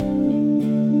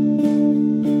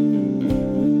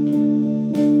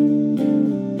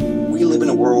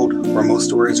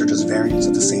stories are just variants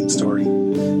of the same story.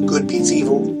 Good beats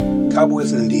evil,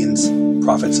 cowboys and Indians,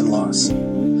 profits and loss.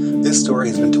 This story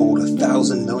has been told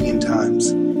 1,000 million times,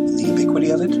 and the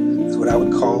ubiquity of it is what I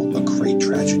would call a great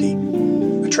tragedy.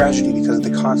 A tragedy because of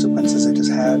the consequences it has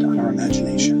had on our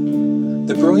imagination.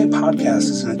 The Brilliant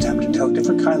Podcast is an attempt to tell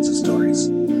different kinds of stories,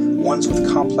 ones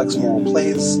with complex moral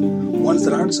plays, ones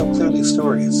that aren't so clearly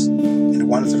stories, and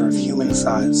ones that are of human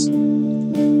size.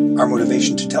 Our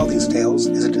motivation to tell these tales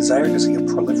is a desire to see a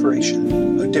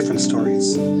proliferation of different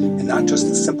stories, and not just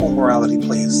the simple morality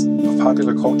plays of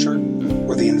popular culture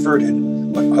or the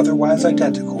inverted, but otherwise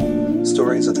identical,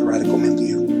 stories of the radical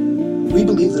milieu. We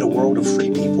believe that a world of free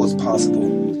people is possible.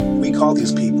 We call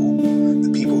these people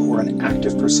the people who are in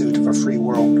active pursuit of a free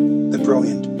world, the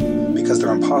brilliant, because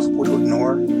they're impossible to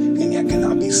ignore and yet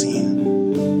cannot be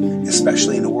seen,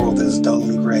 especially in a world that is dull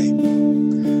and gray.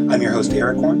 I'm your host,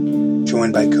 Eric Horn,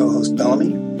 joined by co-host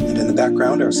Bellamy, and in the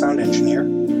background, our sound engineer,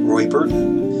 Roy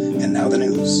Burton. And now the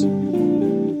news.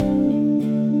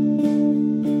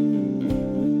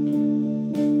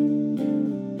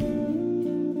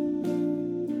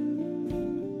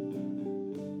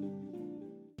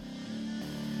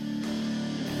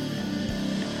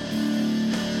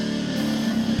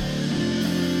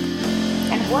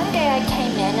 One day I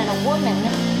came in and a woman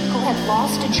who had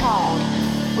lost a child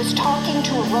was talking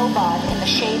to a robot in the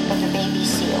shape of a baby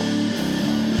seal.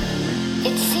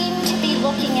 It seemed to be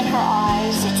looking in her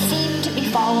eyes. It seemed to be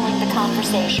following the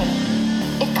conversation.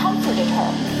 It comforted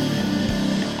her.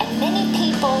 And many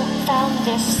people found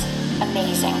this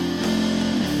amazing.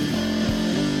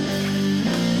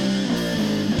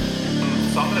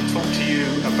 So I'm going to talk to you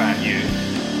about you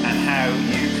and how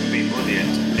you can be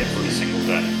brilliant every single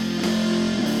day.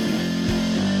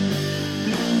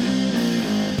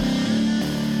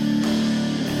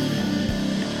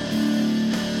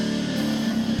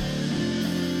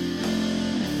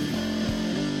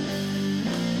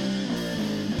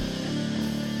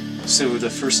 So the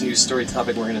first news story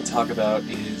topic we're going to talk about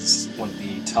is one of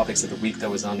the topics of the week that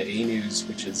was on A News,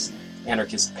 which is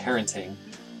anarchist parenting.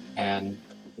 And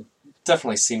it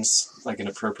definitely seems like an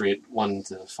appropriate one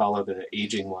to follow the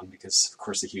aging one, because, of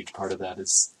course, a huge part of that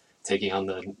is taking on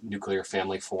the nuclear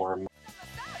family form.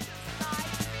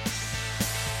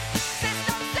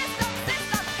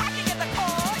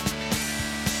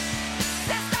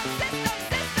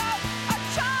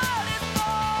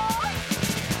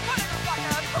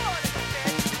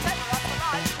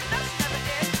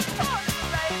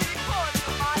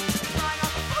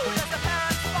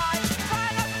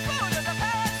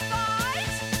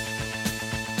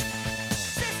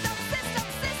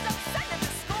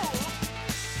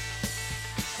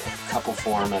 Couple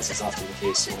form, as is often the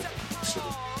case, in a sort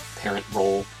of parent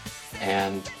role,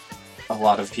 and a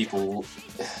lot of people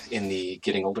in the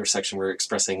getting older section were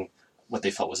expressing what they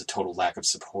felt was a total lack of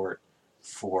support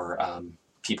for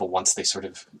people once they sort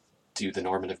of do the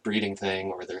normative breeding thing,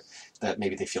 or that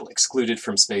maybe they feel excluded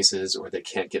from spaces, or they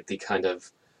can't get the kind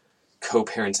of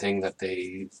co-parenting that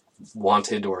they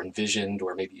wanted or envisioned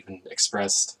or maybe even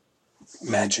expressed.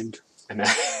 Imagined.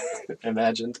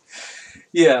 Imagined.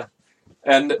 Yeah.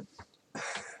 And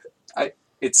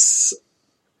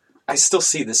I still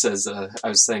see this as, I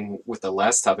was saying with the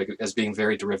last topic, as being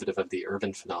very derivative of the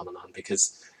urban phenomenon,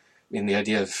 because, I mean, the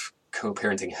idea of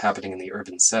co-parenting happening in the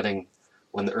urban setting,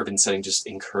 when the urban setting just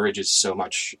encourages so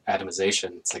much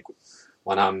atomization. It's like,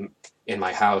 when I'm in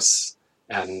my house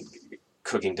and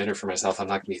cooking dinner for myself, I'm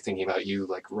not going to be thinking about you,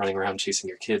 like, running around chasing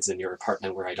your kids in your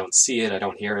apartment where I don't see it, I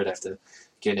don't hear it, I have to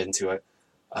get into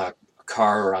a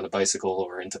car or on a bicycle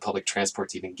or into public transport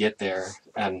to even get there.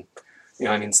 And, you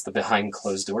know, I mean, it's the behind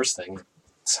closed doors thing.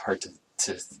 It's hard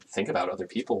to think about other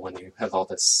people when you have all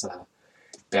this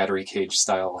battery cage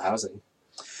style housing.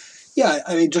 Yeah,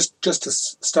 I mean, just to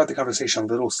start the conversation a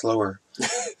little slower,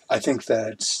 I think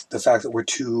that the fact that we're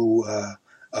two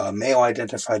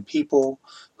male-identified people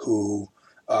who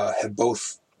have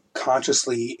both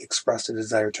consciously expressed a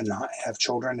desire to not have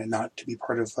children and not to be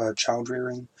part of child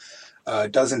rearing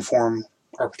does inform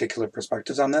our particular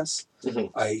perspectives on this. Mm-hmm.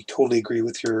 I totally agree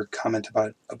with your comment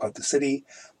about the city,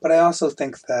 but I also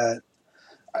think that,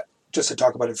 just to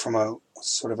talk about it from a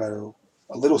sort of a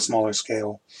little smaller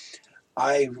scale,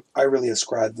 I really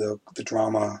ascribe the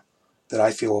drama that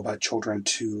I feel about children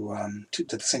to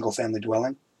the single family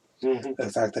dwelling. Mm-hmm. The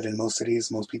fact that in most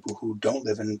cities, most people who don't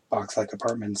live in box-like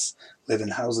apartments live in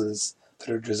houses that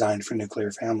are designed for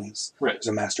nuclear families. Right. There's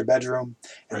a master bedroom,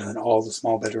 and then all the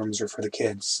small bedrooms are for the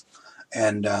kids,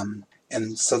 and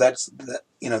so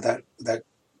that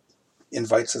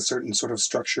invites a certain sort of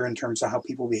structure in terms of how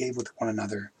people behave with one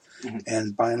another. Mm-hmm.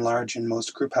 And by and large, in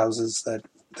most group houses that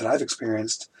I've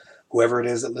experienced, whoever it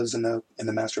is that lives in the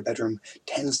master bedroom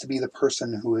tends to be the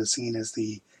person who is seen as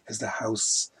the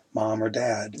house mom or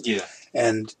dad. Yeah.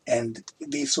 And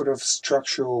these sort of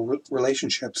structural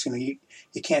relationships, you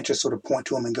can't just sort of point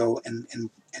to them and go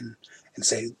and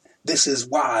say, this is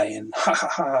why, and ha ha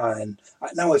ha, and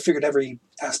now I figured every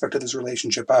aspect of this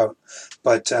relationship out.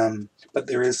 But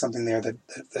there is something there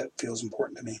that feels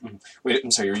important to me. Wait,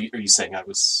 I'm sorry. Are you saying I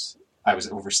was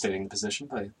overstating the position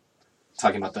by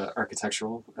talking about the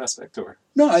architectural aspect, or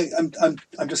no?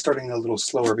 I'm just starting a little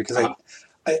slower because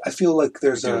I feel like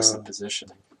there's some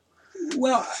positioning.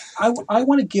 Well, I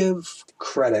want to give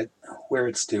credit where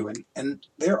it's due, and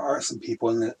there are some people,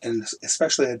 and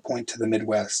especially I'd point to the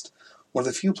Midwest. One of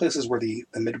the few places where the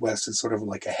Midwest is sort of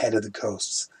like ahead of the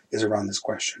coasts is around this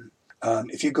question.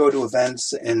 If you go to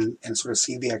events and sort of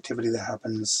see the activity that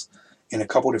happens in a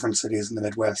couple different cities in the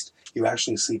Midwest, you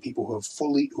actually see people who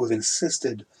have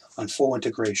insisted on full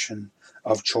integration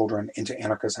of children into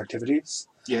anarchist activities.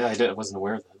 Yeah, I wasn't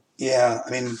aware of that. Yeah, I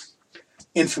mean,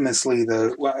 infamously,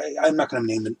 I'm not going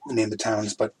to name the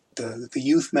towns, but the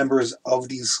youth members of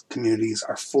these communities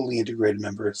are fully integrated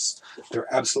members. They're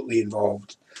absolutely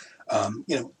involved,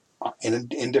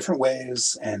 in different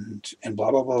ways, and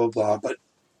blah blah blah blah blah.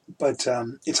 But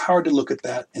it's hard to look at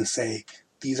that and say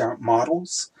these aren't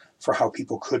models for how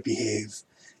people could behave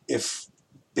if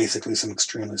basically some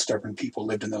extremely stubborn people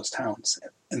lived in those towns.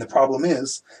 And the problem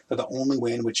is that the only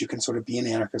way in which you can sort of be an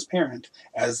anarchist parent,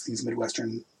 as these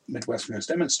Midwesterners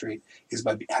demonstrate, is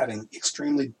by having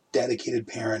extremely dedicated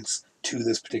parents to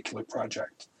this particular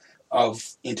project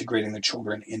of integrating the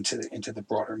children into the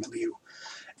broader milieu.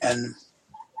 And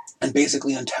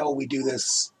basically, until we do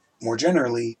this more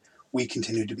generally, we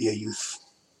continue to be a youth.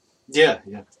 Yeah.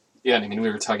 I mean, we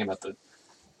were talking about the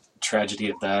tragedy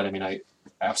of that. I mean, I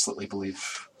absolutely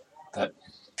believe that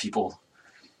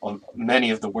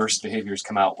many of the worst behaviors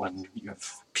come out when you have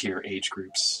peer age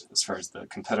groups, as far as the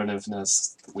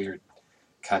competitiveness, the weird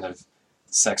kind of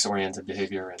sex-oriented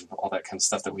behavior, and all that kind of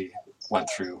stuff that we went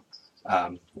through.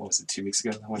 What was it, 2 weeks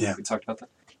ago when we talked about that?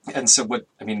 And so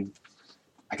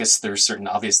I guess there's certain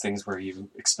obvious things where you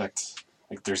expect,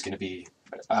 like, there's going to be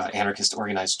anarchist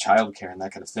organized childcare and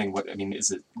that kind of thing. Can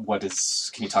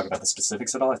you talk about the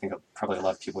specifics at all? I think probably a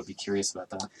lot of people would be curious about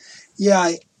that.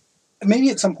 Yeah, maybe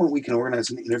at some point we can organize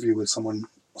an interview with someone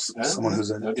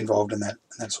who's involved in that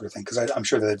sort of thing, because I'm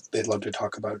sure that they'd love to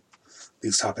talk about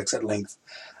these topics at length.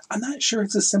 I'm not sure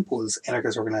it's as simple as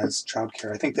anarchist organized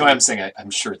childcare. I think that I'm saying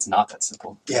I'm sure it's not that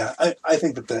simple. Yeah, I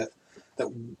think that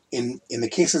in the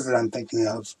cases that I'm thinking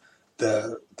of,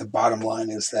 the bottom line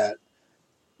is that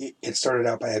it started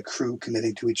out by a crew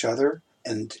committing to each other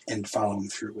and following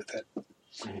through with it.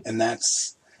 Mm-hmm.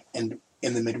 And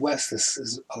in the Midwest, this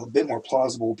is a bit more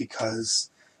plausible because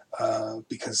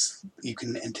you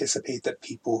can anticipate that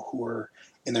people who are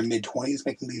in their mid-20s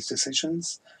making these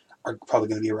decisions are probably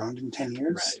going to be around in 10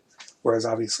 years. Right. Whereas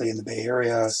obviously in the Bay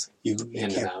Area, you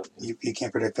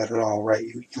can't predict that at all, right?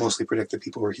 You mostly predict that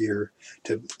people are here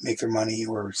to make their money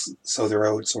or sow their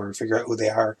oats or figure out who they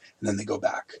are, and then they go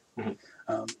back. Mm-hmm.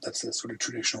 That's the sort of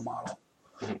traditional model.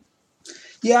 Mm-hmm.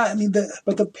 Yeah, I mean,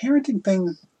 but the parenting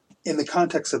thing in the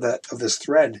context of this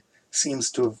thread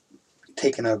seems to have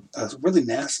taken a really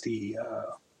nasty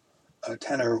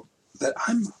tenor that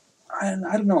I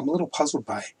don't know, I'm a little puzzled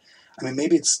by. I mean,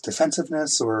 maybe it's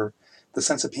defensiveness or the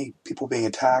sense of people being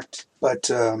attacked,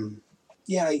 but I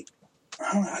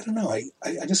don't know.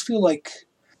 I just feel like,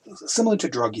 similar to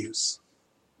drug use,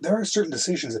 there are certain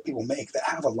decisions that people make that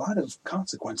have a lot of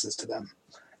consequences to them.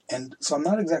 And so I'm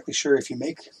not exactly sure if you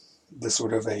make this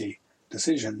sort of a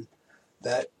decision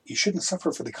that you shouldn't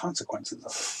suffer for the consequences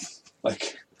of it.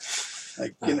 Like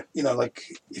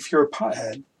if you're a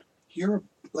pothead,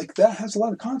 that has a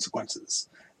lot of consequences.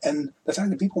 And the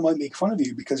fact that people might make fun of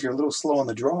you because you're a little slow on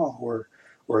the draw or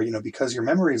because your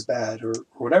memory is bad or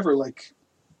whatever,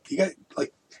 you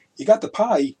got the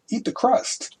pie, eat the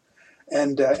crust.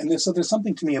 And so there's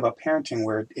something to me about parenting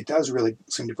where it does really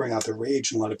seem to bring out the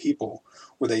rage in a lot of people,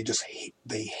 where they just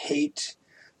hate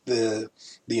the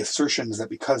assertions that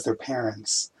because they're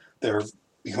parents, they're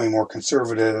becoming more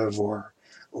conservative or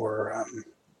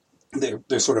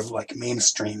they're sort of like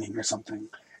mainstreaming or something.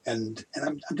 And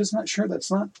I'm just not sure that's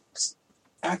not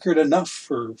accurate enough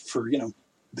for the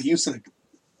use in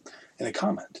a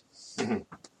comment. Mm-hmm.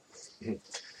 Mm-hmm.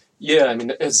 Yeah, I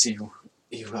mean, as you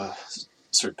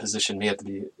sort of positioned me at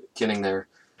the beginning there,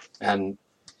 and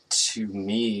to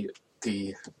me,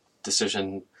 the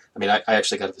decision, I mean, I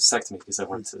actually got a vasectomy because I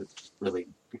wanted to really,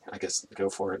 I guess, go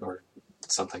for it or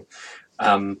something.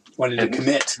 Wanted to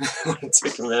commit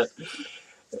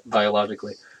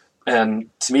biologically. And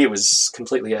to me, it was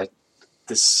completely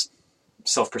this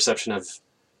self-perception of,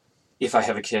 if I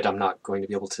have a kid, I'm not going to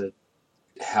be able to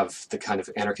have the kind of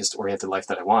anarchist-oriented life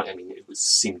that I want. I mean,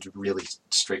 seemed really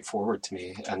straightforward to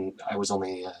me, and I was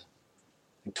only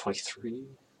 23,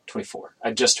 24.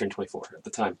 I just turned 24 at the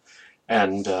time.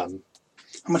 And how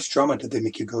much drama did they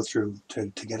make you go through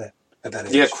to get it at that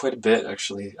age? Yeah, quite a bit,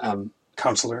 actually.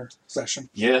 Counselor session?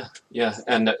 Yeah.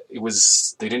 And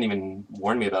they didn't even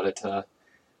warn me about it.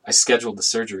 I scheduled the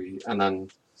surgery and then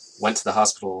went to the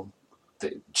hospital.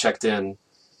 They checked in,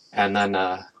 and then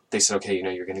they said, okay,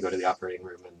 you're going to go to the operating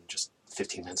room in just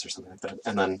 15 minutes or something like that.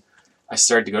 And then I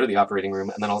started to go to the operating room,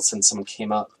 and then all of a sudden someone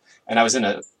came up, and I was in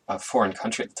a foreign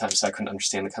country at the time, so I couldn't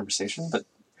understand the conversation, but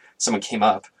someone came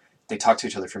up, they talked to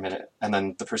each other for a minute, and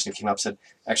then the person who came up said,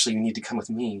 actually, you need to come with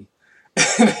me.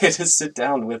 And I had to sit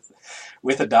down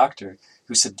with a doctor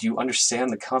who said, do you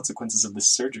understand the consequences of this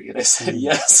surgery? And I said,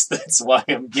 yes, that's why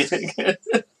I'm getting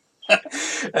it.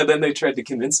 And then they tried to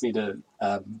convince me to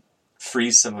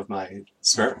freeze some of my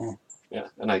sperm. Uh-huh. Yeah,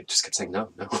 and I just kept saying no.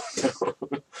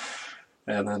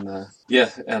 And then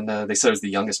they said I was the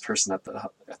youngest person at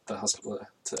the hospital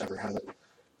to ever have it.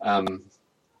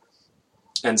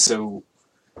 And so,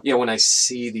 yeah, when I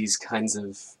see these kinds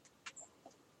of,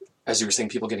 as you were saying,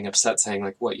 people getting upset, saying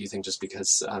like, "What, you think just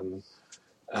because I'm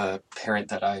a parent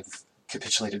that I've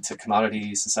capitulated to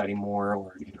commodity society more,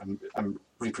 or I'm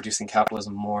reproducing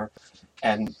capitalism more?"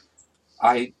 And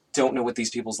I don't know what these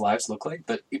people's lives look like,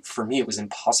 but for me, it was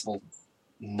impossible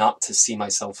not to see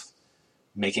myself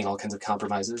making all kinds of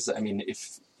compromises. I mean,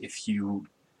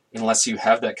 unless you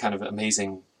have that kind of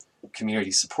amazing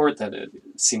community support that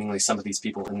seemingly some of these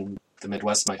people in the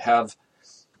Midwest might have,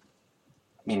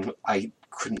 I mean, I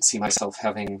couldn't see myself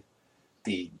having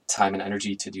the time and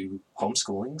energy to do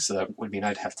homeschooling, so that would mean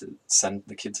I'd have to send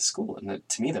the kid to school, and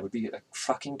to me that would be a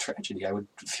fucking tragedy. I would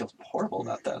feel horrible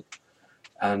about that,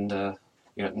 and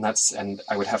and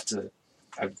I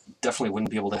definitely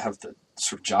wouldn't be able to have the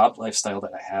sort of job lifestyle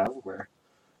that I have, where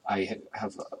I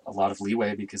have a lot of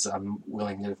leeway because I'm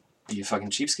willing to be a fucking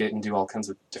cheapskate and do all kinds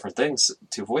of different things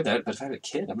to avoid that. But if I have a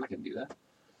kid, I'm not going to do that.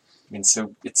 I mean,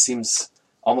 so it seems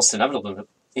almost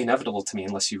inevitable to me,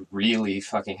 unless you really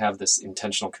fucking have this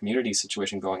intentional community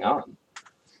situation going on,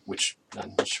 which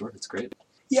I'm sure it's great.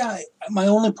 Yeah, my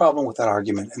only problem with that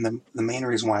argument, and the main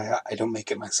reason why I don't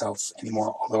make it myself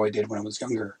anymore, although I did when I was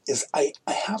younger, is I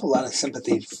have a lot of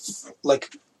sympathy.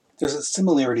 Like, there's a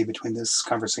similarity between this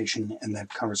conversation and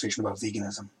that conversation about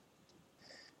veganism.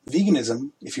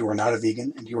 Veganism, if you were not a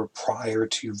vegan and you were prior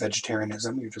to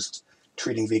vegetarianism, you're just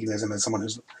treating veganism as someone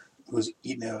who's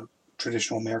eaten a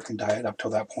traditional American diet up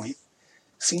till that point,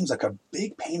 seems like a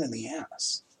big pain in the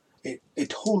ass. It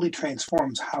totally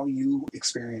transforms how you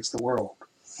experience the world,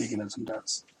 veganism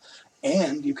does.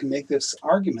 And you can make this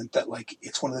argument that, like,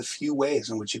 it's one of the few ways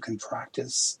in which you can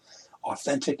practice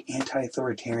authentic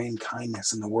anti-authoritarian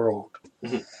kindness in the world.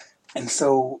 Mm-hmm. And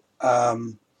so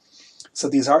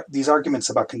these arguments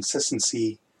about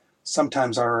consistency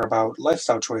sometimes are about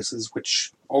lifestyle choices,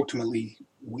 which ultimately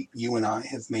you and I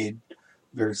have made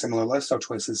very similar lifestyle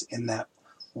choices in that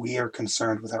we are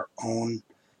concerned with our own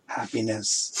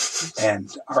happiness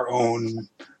and our own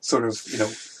sort of,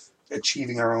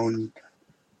 achieving our own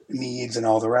needs and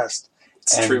all the rest.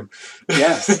 It's true.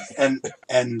 Yes. And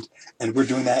we're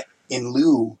doing that in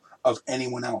lieu of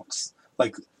anyone else.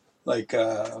 Well,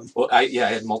 I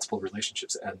had multiple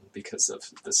relationships end because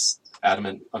of this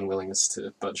adamant unwillingness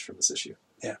to budge from this issue.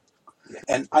 Yeah.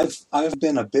 And I've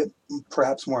been a bit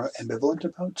perhaps more ambivalent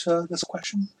about this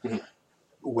question. Mm-hmm.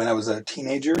 When I was a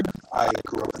teenager, I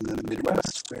grew up in the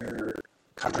Midwest where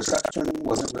contraception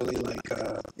wasn't really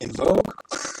in vogue,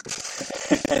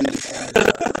 and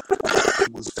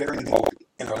was very involved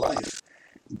in her life.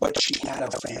 But she had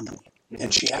a family,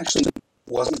 and she actually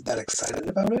wasn't that excited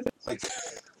about it.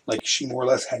 Like she more or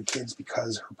less had kids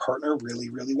because her partner really,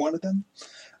 really wanted them,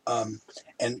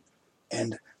 and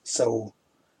so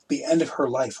the end of her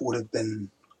life would have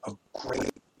been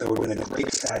there would have been a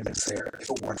great sadness there if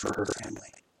it weren't for her family.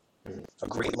 A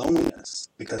great loneliness,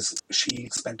 because she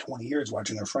spent 20 years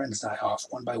watching her friends die off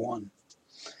one by one.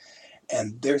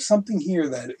 And there's something here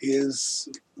that is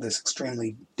this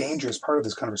extremely dangerous part of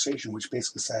this conversation, which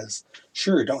basically says,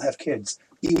 sure, don't have kids,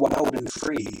 be wild and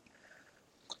free,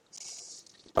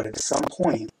 but at some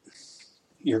point,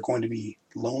 you're going to be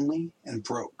lonely and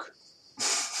broke.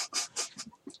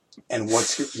 And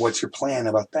what's your plan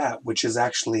about that? Which is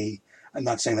actually, I'm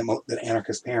not saying that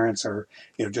anarchist parents are,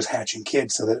 just hatching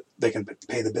kids so that they can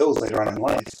pay the bills later on in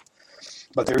life.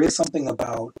 But there is something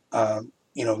about,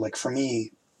 like for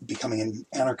me, becoming an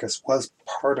anarchist was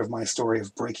part of my story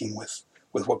of breaking with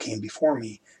what came before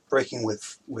me, breaking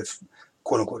with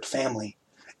quote unquote family,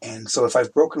 And so if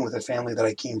I've broken with a family that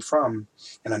I came from,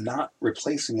 and I'm not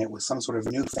replacing it with some sort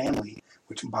of new family,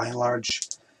 which by and large,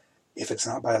 if it's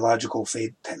not biological,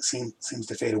 seems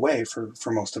to fade away for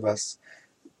most of us,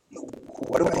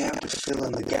 what do I have to fill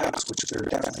in the gaps, which there are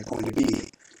definitely going to be,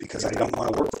 because I don't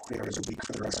want to work 40 hours a week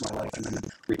for the rest of my life and then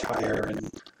retire and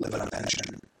live on a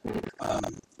pension.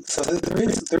 So there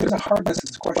is a hardness to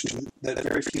this question that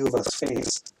very few of us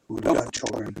face who don't have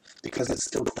children, because it's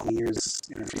still 20 years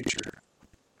in the future.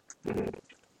 Mm-hmm.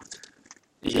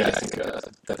 Yeah, I think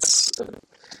that's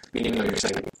meaning what you're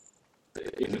saying.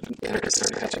 Anarchists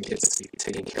are having kids to be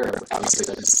taken care of. Obviously,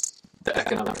 that is the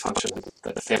economic function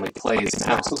that the family plays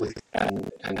now, Absolutely,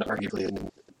 and arguably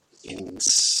in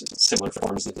similar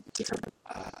forms at different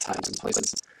times and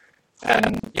places.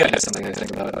 And yeah, it's something I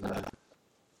think about.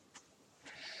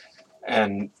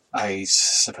 And I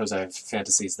suppose I have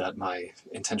fantasies that my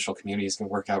intentional community is going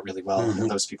to work out really well, and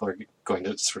those people are going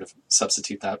to sort of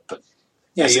substitute that. But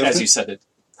yeah, as you said, it.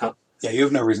 Yeah, you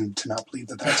have no reason to not believe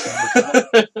that that's going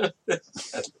to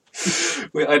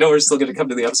work out. I know we're still going to come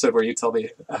to the episode where you tell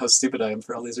me how stupid I am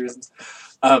for all these reasons.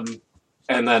 And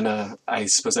then I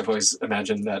suppose I've always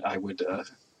imagined that I would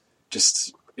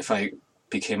just, if I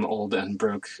became old and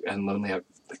broke and lonely, I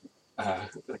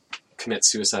would commit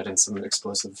suicide in some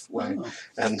explosive way. Oh.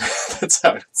 And that's how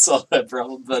I would solve that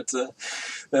problem. But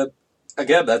that,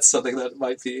 again, that's something that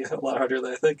might be a lot harder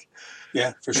than I think.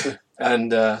 Yeah, for sure.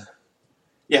 And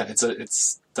yeah,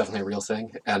 it's definitely a real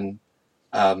thing. And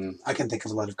I can think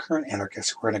of a lot of current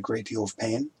anarchists who are in a great deal of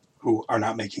pain, who are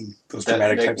not making those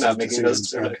dramatic types of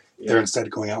decisions. They're instead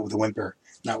going out with a whimper,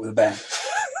 not with a bang.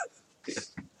 Yeah.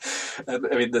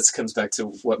 I mean, this comes back to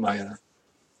what my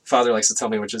father likes to tell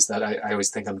me, which is that I always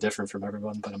think I'm different from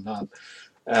everyone, but I'm not.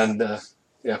 And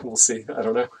yeah, we'll see. I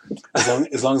don't know.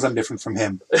 As long as I'm different from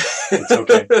him, it's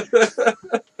okay.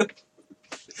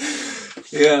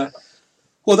 Yeah.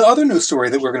 Well, the other news story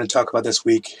that we're going to talk about this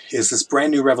week is this brand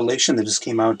new revelation that just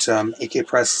came out. AK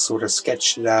Press sort of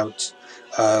sketched it out,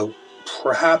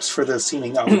 perhaps for the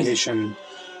seeming obligation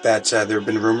that there have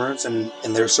been rumors in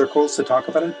their circles to talk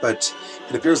about it, but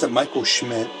it appears that Michael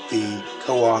Schmidt, the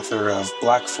co-author of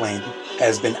Black Flame,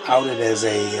 has been outed as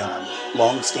a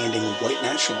long-standing white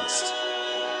nationalist.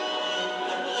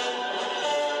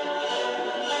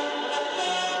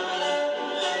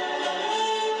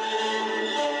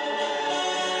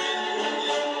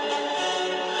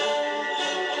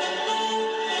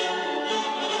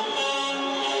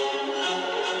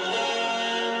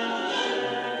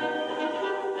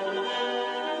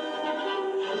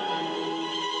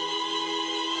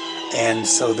 And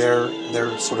so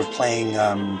they're sort of playing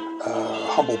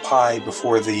humble pie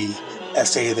before the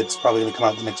essay that's probably going to come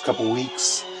out in the next couple of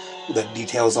weeks that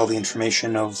details all the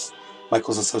information of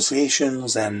Michael's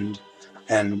associations and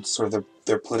sort of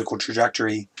their political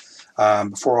trajectory.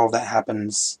 Before all that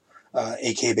happens,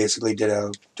 AK basically did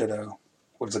a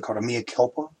what is it called, a mea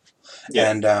culpa,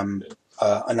 and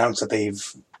announced that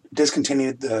they've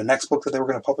discontinued the next book that they were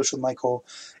going to publish with Michael,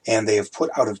 and they have put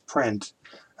out of print.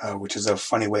 Which is a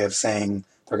funny way of saying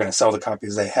they're going to sell the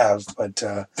copies they have, but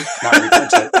not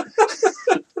reprint it.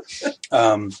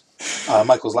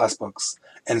 Michael's last books.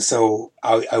 And so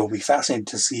I will be fascinated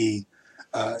to see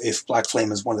if Black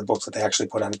Flame is one of the books that they actually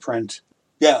put out of print.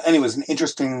 Yeah, anyways, an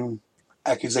interesting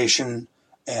accusation,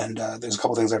 and there's a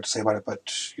couple things I have to say about it,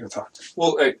 but your thoughts?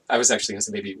 Well, I was actually going to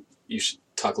say maybe you should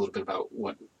talk a little bit about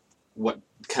what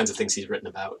kinds of things he's written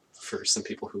about for some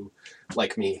people who,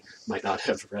 like me, might not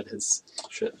have read his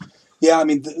shit. Yeah, I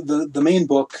mean, the main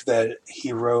book that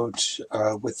he wrote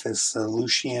with this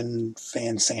Lucien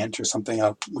Van Sant or something,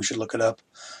 we should look it up,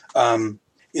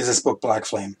 is this book Black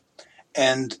Flame,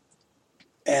 and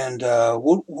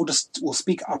we'll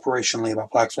speak operationally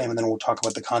about Black Flame, and then we'll talk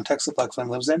about the context that Black Flame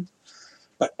lives in.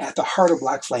 But at the heart of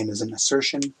Black Flame is an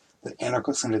assertion that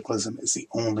anarcho-syndicalism is the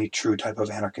only true type of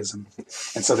anarchism.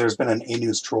 And so there's been an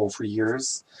A-News troll for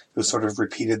years who sort of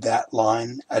repeated that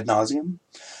line ad nauseum.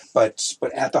 But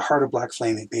at the heart of Black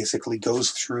Flame, it basically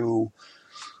goes through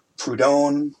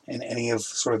Proudhon and any of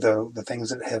sort of the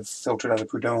things that have filtered out of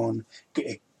Proudhon.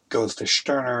 It goes to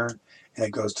Stirner, and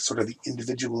it goes to sort of the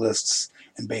individualists,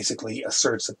 and basically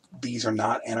asserts that these are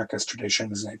not anarchist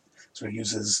traditions, and it sort of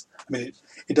uses, I mean,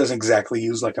 it doesn't exactly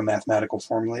use like a mathematical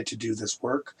formula to do this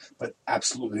work, but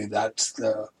absolutely that's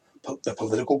the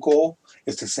political goal,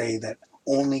 is to say that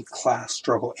only class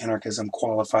struggle anarchism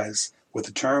qualifies with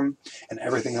the term, and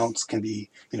everything else can be,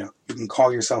 you can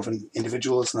call yourself an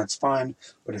individualist, and that's fine,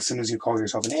 but as soon as you call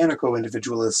yourself an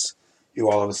anarcho-individualist, you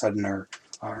all of a sudden are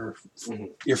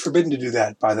you're forbidden to do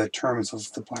that by the terms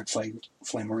of the Black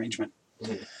Flame arrangement.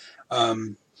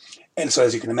 Mm-hmm. And so,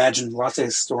 as you can imagine, lots of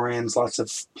historians, lots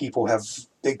of people have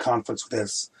big conflicts with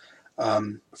this.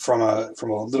 From a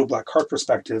little black card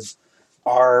perspective,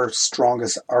 our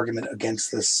strongest argument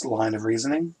against this line of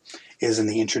reasoning is in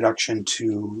the introduction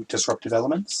to Disruptive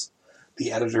Elements.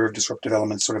 The editor of Disruptive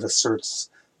Elements sort of asserts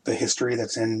the history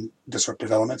that's in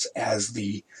Disruptive Elements as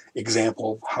the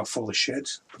example of how full of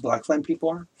shit the Black Flame people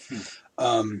are.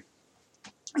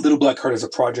 Little Black Card as a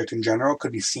project in general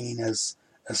could be seen as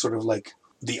sort of like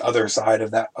the other side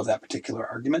of that particular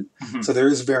argument. Mm-hmm. So there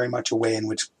is very much a way in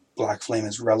which Black Flame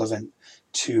is relevant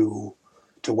to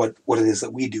what it is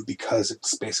that we do, because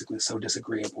it's basically so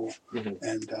disagreeable. Mm-hmm.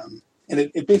 And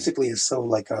it basically is so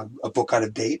like a book out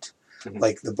of date. Mm-hmm.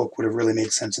 Like the book would have really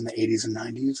made sense in the 80s and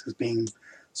 90s as being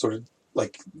sort of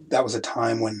like, that was a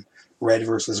time when red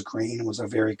versus green was a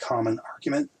very common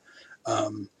argument.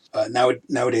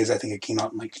 Nowadays, I think it came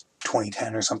out in like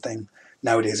 2010 or something.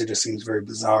 Nowadays, it just seems very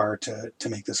bizarre to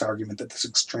make this argument that this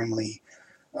extremely,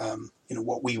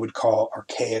 what we would call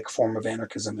archaic form of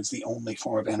anarchism is the only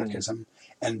form of anarchism.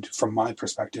 Mm-hmm. And from my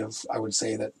perspective, I would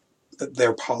say that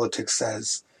their politics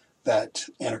says that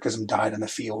anarchism died in the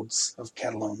fields of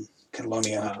Catalonia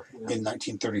in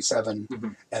 1937, mm-hmm.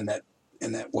 and that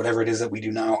whatever it is that we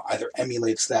do now either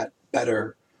emulates that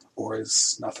better or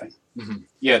is nothing. Mm-hmm.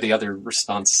 Yeah, the other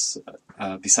response,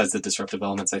 besides the disruptive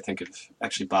elements, I think of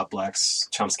actually Bob Black's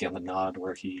Chomsky on the Nod,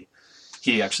 where he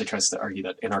actually tries to argue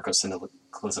that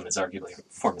anarcho-syndicalism is arguably a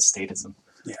form of statism.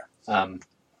 Yeah.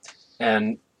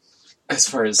 And as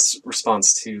far as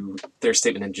response to their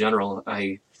statement in general,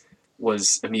 I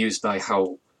was amused by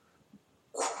how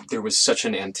there was such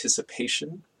an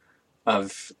anticipation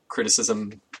of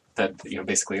criticism that,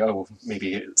 basically,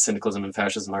 maybe syndicalism and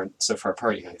fascism aren't so far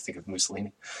apart. I think of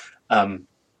Mussolini. There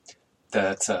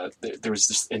was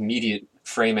this immediate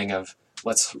framing of,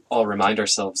 let's all remind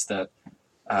ourselves that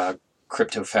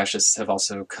crypto-fascists have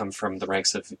also come from the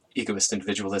ranks of egoist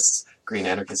individualists, green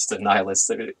anarchists, and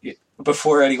nihilists,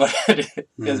 before anyone had,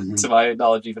 mm-hmm. to my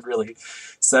knowledge, even really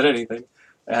said anything.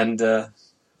 And I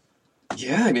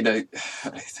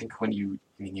think when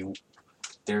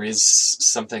there is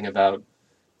something about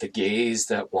the gaze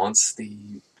that wants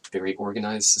the very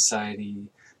organized society,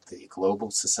 the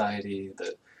global society,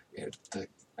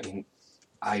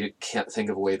 I can't think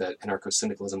of a way that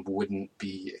anarcho-syndicalism wouldn't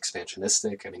be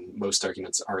expansionistic. Most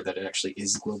arguments are that it actually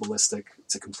is globalistic.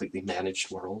 It's a completely managed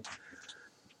world.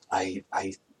 I'm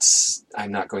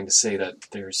not going to say that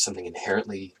there's something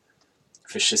inherently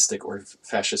fascistic or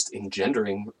fascist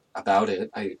engendering about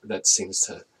it. That seems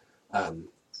to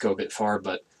go a bit far,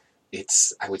 but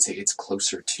I would say it's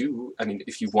closer to,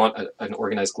 if you want an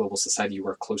organized global society, you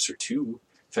are closer to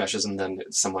fascism than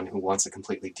someone who wants a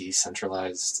completely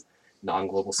decentralized,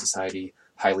 non-global society,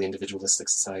 highly individualistic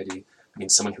society.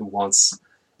 Someone who wants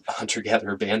a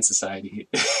hunter-gatherer band society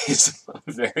is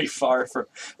very far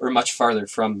much farther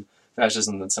from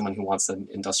fascism than someone who wants an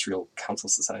industrial council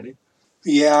society.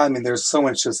 Yeah, there's so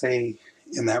much to say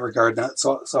in that regard.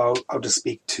 So I'll just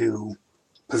speak to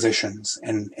positions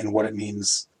and what it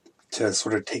means to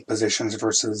sort of take positions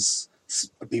versus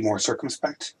be more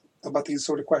circumspect about these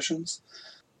sort of questions.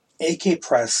 AK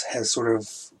Press has sort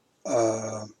of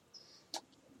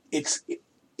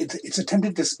it's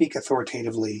attempted to speak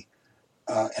authoritatively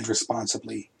and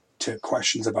responsibly to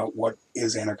questions about what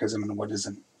is anarchism and what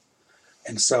isn't.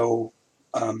 And so,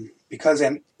 because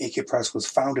AK Press was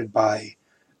founded by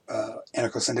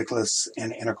anarcho-syndicalists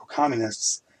and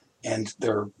anarcho-communists, and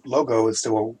their logo is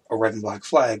still a red and black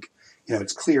flag,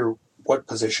 it's clear what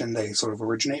position they sort of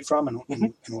originate from and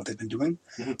what they've been doing.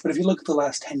 Mm-hmm. But if you look at the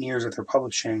last 10 years that they're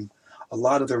publishing, a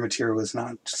lot of their material is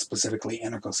not specifically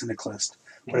anarcho-syndicalist,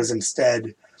 but is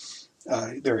instead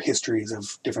their histories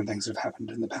of different things that have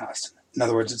happened in the past. In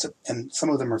other words, and some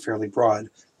of them are fairly broad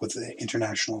with the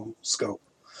international scope.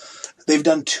 They've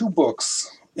done 2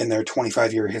 books in their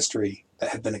 25-year history that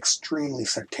have been extremely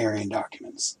sectarian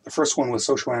documents. The first one was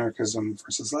Social Anarchism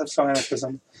versus Lifestyle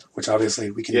Anarchism, which obviously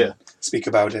we can speak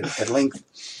about at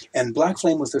length. And Black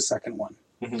Flame was their second one.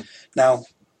 Mm-hmm. Now,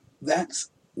 that's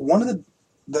one of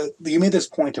you made this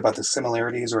point about the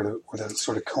similarities or the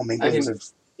sort of comminglings of...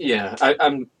 Yeah, I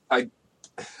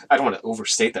don't want to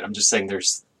overstate that. I'm just saying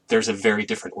there's a very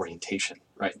different orientation,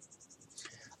 right?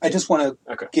 I just want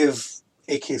to give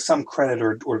AK some credit,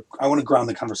 or I want to ground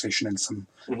the conversation in some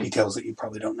details that you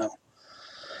probably don't know.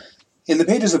 In the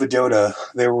pages of Adota,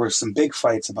 there were some big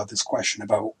fights about this question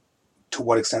about to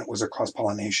what extent was there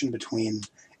cross-pollination between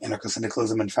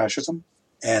anarcho-syndicalism and fascism.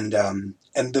 And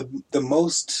the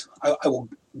most, I will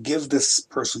give this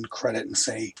person credit and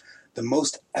say, the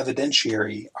most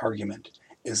evidentiary argument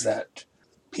is that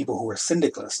people who were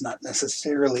syndicalists, not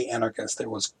necessarily anarchists. There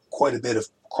was quite a bit of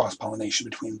cross-pollination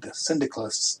between the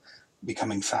syndicalists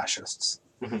becoming fascists.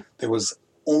 Mm-hmm. There was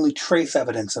only trace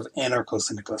evidence of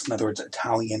anarcho-syndicalists, in other words,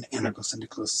 Italian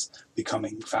anarcho-syndicalists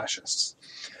becoming fascists.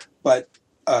 But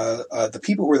the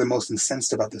people who were the most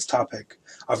incensed about this topic,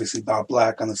 obviously Bob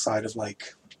Black on the side of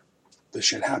like, this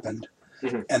shit happened.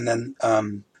 Mm-hmm. And then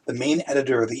the main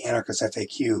editor of the Anarchist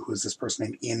FAQ, who is this person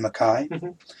named Ian Mackay,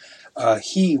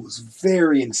 he was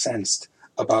very incensed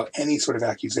about any sort of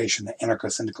accusation that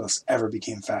anarcho-syndicalists ever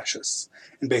became fascists,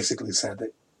 and basically said that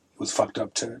it was fucked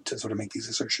up to sort of make these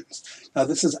assertions. Now,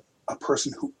 this is a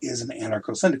person who is an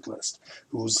anarcho-syndicalist,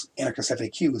 whose Anarchist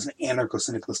FAQ is an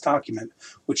anarcho-syndicalist document,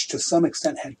 which to some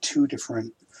extent had two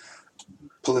different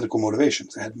political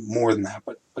motivations. It had more than that,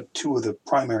 but two of the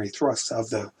primary thrusts of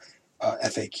the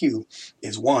FAQ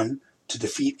is, one, to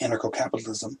defeat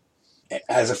anarcho-capitalism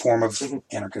as a form of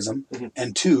anarchism,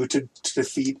 and two, to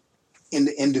defeat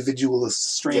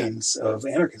individualist strains of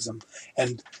anarchism.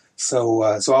 And so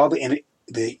all the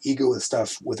egoist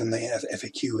stuff within the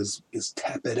FAQ is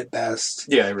tepid at best.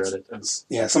 Yeah, I read it.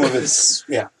 Yeah, some of it's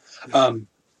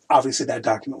obviously that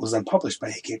document was then published by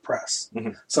AK Press.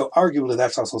 So arguably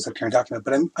that's also a sectarian document.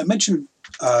 But I mentioned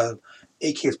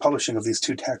AK's publishing of these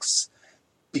two texts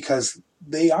because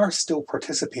they are still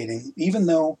participating, even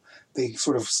though they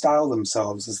sort of style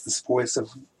themselves as this voice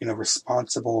of,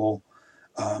 responsible,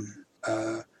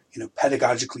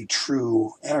 pedagogically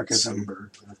true anarchism.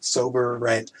 Sober,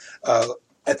 right?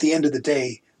 At the end of the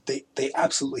day, they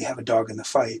absolutely have a dog in the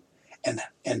fight. And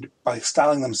by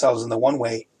styling themselves in the one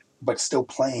way, but still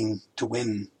playing to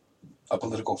win a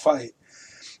political fight,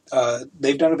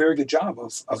 they've done a very good job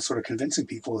of sort of convincing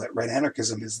people that right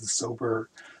anarchism is the sober,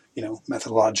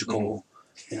 methodological,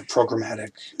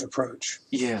 programmatic approach.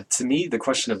 Yeah, to me, the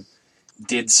question of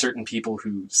did certain people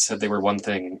who said they were one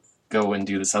thing go and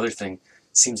do this other thing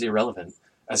seems irrelevant.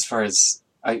 As far as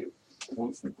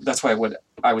that's why what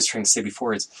I was trying to say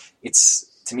before is,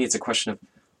 to me, it's a question of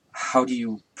how do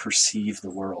you perceive the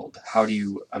world? How do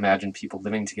you imagine people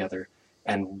living together?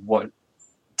 And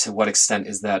to what extent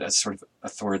is that a sort of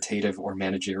authoritative or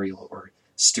managerial or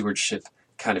stewardship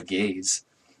kind of gaze?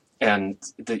 And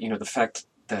the fact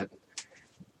that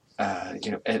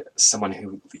someone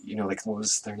who like, what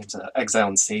was their names, Exile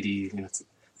and Sadie,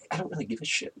 I don't really give a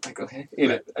shit. Like, okay,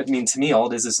 I mean, to me,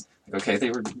 all it is like, okay,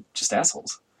 they were just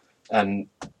assholes, and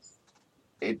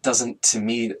it doesn't. To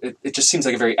me, it just seems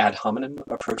like a very ad hominem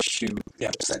approach to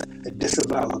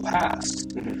disavow the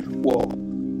past. Well,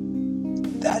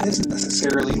 that isn't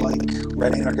necessarily like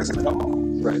red anarchism at all,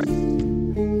 right?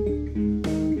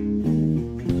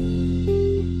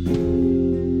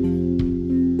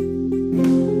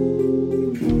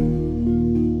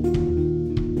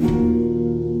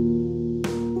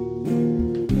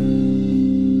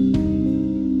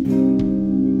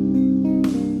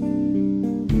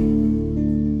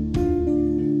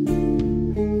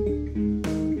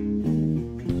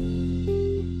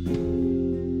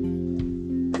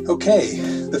 Okay,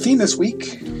 the theme this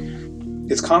week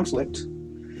is conflict,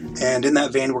 and in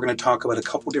that vein we're going to talk about a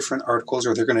couple different articles,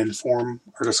 or they're going to inform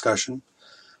our discussion.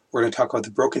 We're going to talk about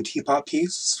the Broken Teapot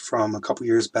piece from a couple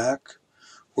years back.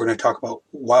 We're going to talk about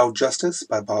Wild Justice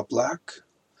by Bob Black.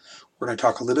 We're going to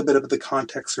talk a little bit about the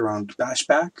context around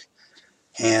Bashback,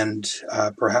 and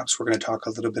perhaps we're going to talk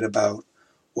a little bit about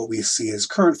what we see as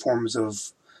current forms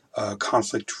of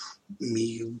conflict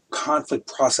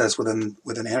process within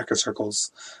anarchist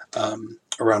circles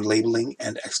around labeling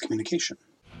and excommunication.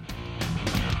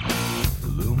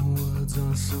 The words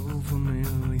are so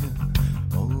familiar,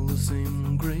 all the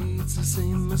same grades, the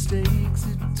same mistakes.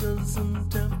 It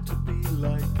doesn't have to be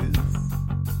like this.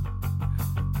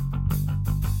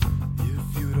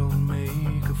 If you don't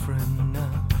make a friend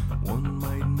now, one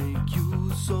might make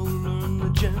you. So learn the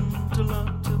gentle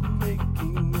art of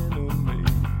making enemies.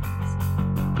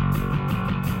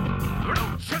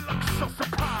 Don't you look so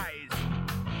surprised?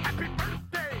 Happy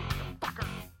birthday, fucker!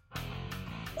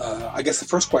 I guess the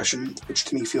first question, which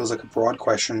to me feels like a broad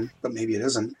question, but maybe it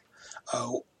isn't,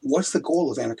 what's the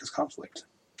goal of anarchist conflict?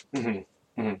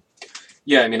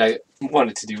 Yeah, I mean, I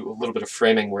wanted to do a little bit of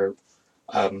framing where,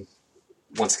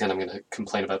 once again, I'm going to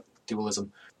complain about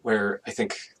dualism, where I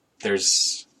think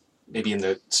there's, maybe in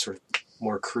the sort of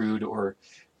more crude or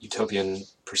utopian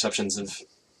perceptions of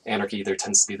anarchy, there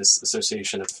tends to be this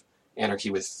association of anarchy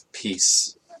with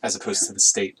peace as opposed to the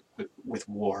state with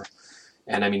war.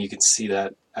 And I mean, you can see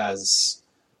that as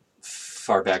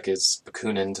far back as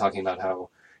Bakunin talking about how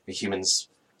the humans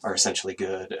are essentially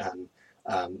good, and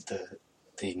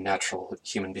the natural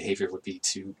human behavior would be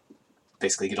to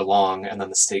basically get along, and then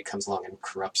the state comes along and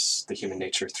corrupts the human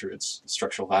nature through its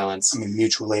structural violence. I mean,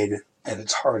 mutual aid at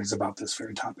its heart is about this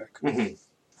very topic. Mm-hmm.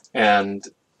 And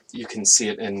you can see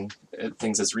it in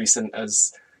things as recent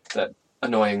as that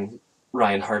annoying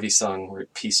Ryan Harvey song, where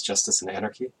Peace, Justice, and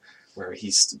Anarchy, where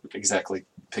he's exactly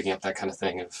picking up that kind of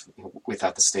thing of,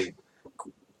 without the state,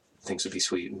 things would be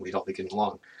sweet and we'd all be getting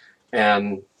along.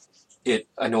 And it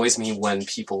annoys me when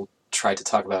people try to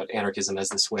talk about anarchism as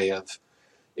this way of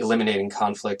eliminating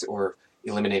conflict or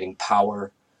eliminating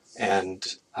power. And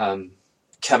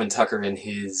Kevin Tucker, in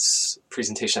his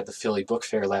presentation at the Philly Book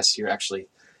Fair last year, actually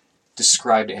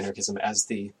described anarchism as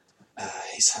he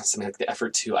said something like the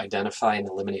effort to identify and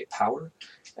eliminate power.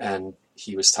 And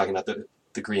he was talking about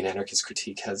the Green Anarchist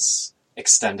critique has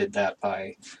extended that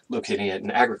by locating it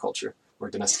in agriculture or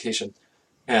domestication.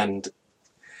 And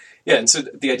so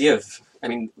the idea of,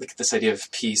 like this idea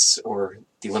of peace or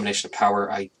the elimination of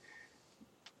power, I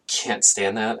can't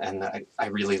stand that. And I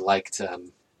really liked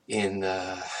in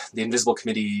the Invisible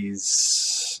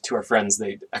Committee's To Our Friends,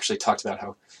 they actually talked about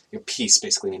how peace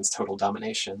basically means total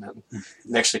domination. And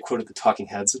they actually quoted the Talking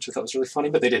Heads, which I thought was really funny,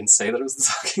 but they didn't say that it was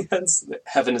the Talking Heads.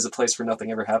 Heaven is a place where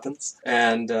nothing ever happens.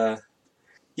 And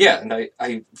and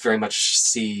I very much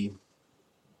see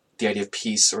the idea of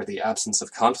peace or the absence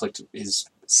of conflict is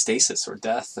stasis or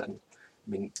death. And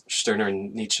Stirner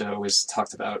and Nietzsche always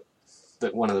talked about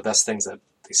that one of the best things that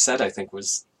they said, I think,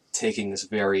 was taking this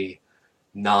very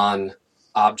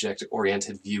non-object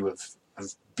oriented view of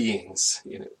beings,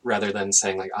 rather than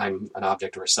saying like I'm an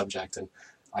object or a subject and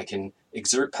I can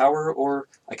exert power or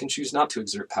I can choose not to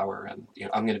exert power, and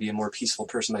I'm going to be a more peaceful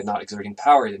person by not exerting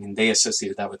power. They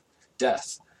associated that with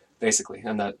death, basically,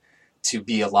 and that to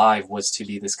be alive was to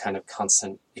be this kind of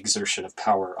constant exertion of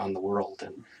power on the world.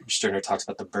 And Stirner talks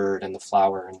about the bird and the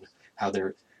flower and how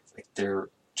they're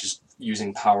just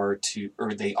using power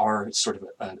or they are sort of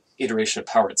an iteration of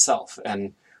power itself.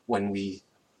 And when we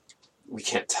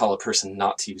can't tell a person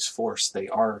not to use force, they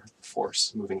are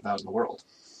force moving about in the world.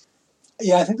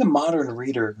 Yeah, I think the modern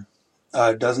reader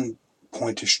doesn't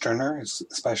point to Stirner,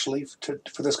 especially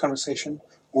for this conversation,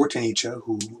 or to Nietzsche,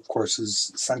 who, of course,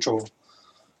 is central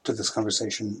to this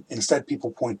conversation. Instead,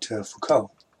 people point to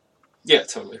Foucault. Yeah,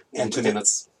 totally. And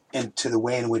to the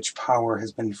way in which power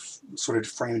has been sort of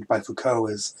framed by Foucault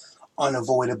as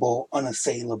unavoidable,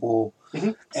 unassailable,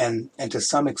 mm-hmm. and to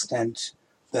some extent,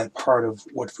 that part of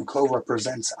what Foucault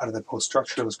represents out of the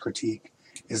post-structuralist critique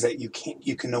is that you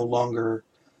can no longer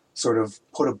sort of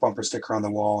put a bumper sticker on the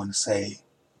wall and say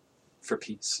for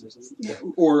peace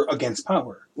or against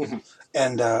power. Mm-hmm.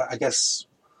 And I guess,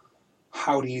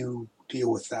 how do you deal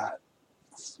with that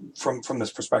from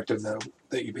this perspective, though,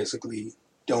 that you basically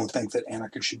don't think that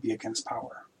anarchists should be against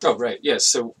power? Oh, right. Yeah.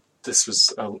 So this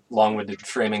was a long-winded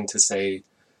framing to say,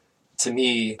 to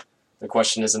me, the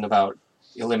question isn't about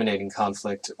eliminating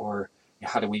conflict or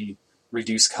how do we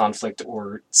reduce conflict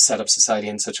or set up society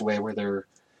in such a way where the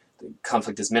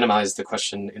conflict is minimized. The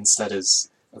question instead is,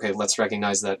 okay, let's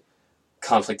recognize that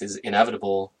conflict is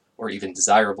inevitable or even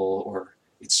desirable, or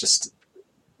it's just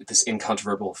this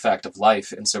incontrovertible fact of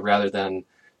life. And so rather than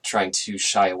trying to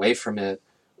shy away from it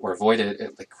or avoid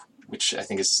it, which I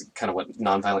think is kind of what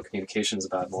nonviolent communication is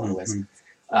about in a lot of ways,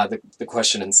 the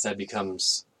question instead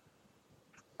becomes,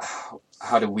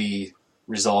 how do we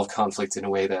resolve conflict in a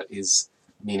way that is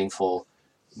meaningful,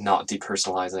 not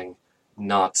depersonalizing,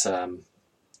 not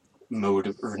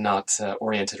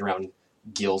oriented around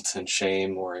guilt and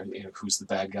shame or who's the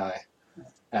bad guy,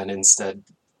 and instead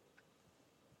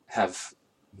have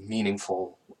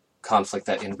meaningful conflict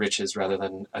that enriches rather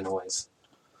than annoys.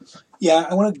 Yeah,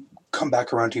 I want to come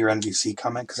back around to your NVC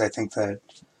comment, because I think that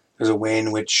there's a way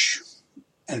in which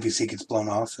NVC gets blown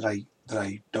off that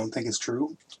I don't think is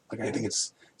true. I think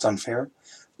it's unfair,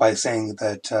 by saying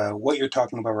that what you're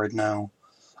talking about right now,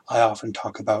 I often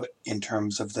talk about in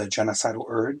terms of the genocidal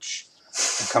urge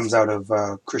that comes out of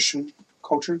Christian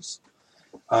cultures,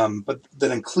 but that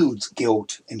includes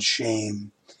guilt and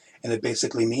shame, and it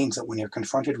basically means that when you're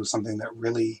confronted with something that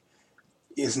really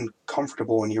isn't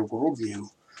comfortable in your worldview,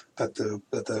 that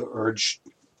the urge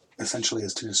essentially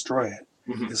is to destroy it,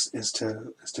 mm-hmm. is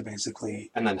to basically,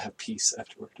 and then have peace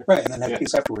afterward. Right, and then have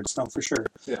peace afterwards. No, for sure.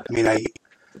 Yeah.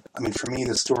 I mean, for me,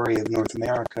 the story of North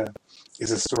America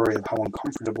is a story of how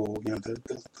uncomfortable,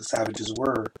 the savages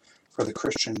were for the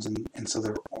Christians, and so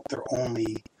their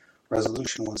only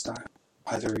resolution was to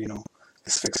either,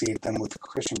 asphyxiate them with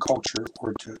Christian culture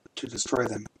or to destroy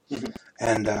them. Mm-hmm.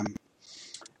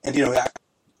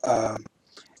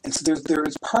 And so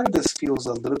there's part of this feels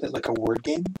a little bit like a word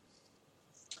game.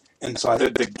 And so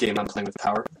the game I'm playing with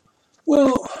power.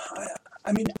 Well,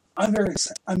 I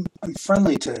I'm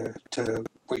friendly to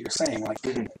what you're saying. Like,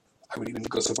 I would even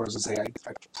go so far as to say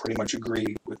I pretty much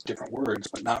agree with different words,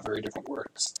 but not very different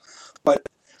words. But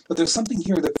there's something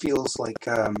here that feels like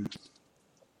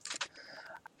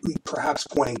perhaps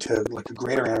pointing to like a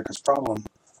greater anarchist problem,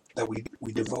 that we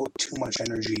devote too much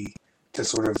energy to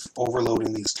sort of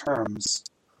overloading these terms,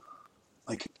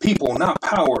 like people, not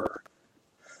power,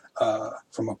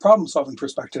 from a problem-solving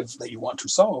perspective that you want to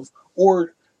solve,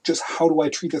 or just how do I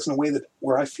treat this in a way that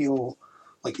where I feel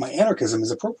like my anarchism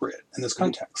is appropriate in this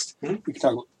context. We can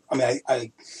talk. I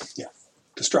mean,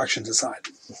 distractions aside.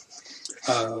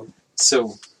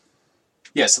 So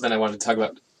then I wanted to talk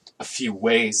about a few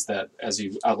ways that, as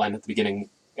you outlined at the beginning,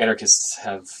 anarchists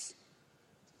have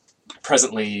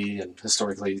presently and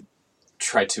historically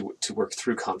tried to work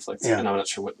through conflict. Yeah. And I'm not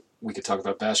sure what we could talk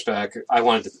about bashback. I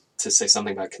wanted to say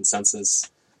something about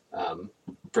consensus,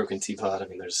 broken teapot. I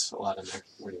mean, there's a lot in there.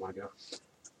 Where do you want to go?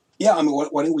 Yeah, I mean,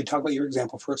 why don't we talk about your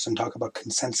example first and talk about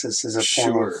consensus as a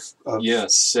form of... Yeah,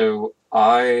 so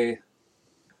I,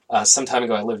 some time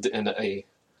ago, I lived in a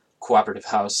cooperative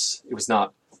house. It was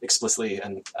not explicitly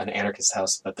an anarchist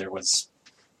house, but there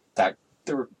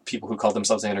were people who called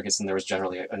themselves anarchists, and there was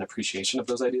generally an appreciation of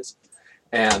those ideas.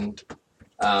 And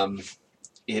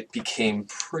it became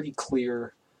pretty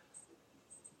clear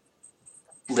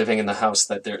living in the house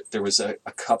that there was a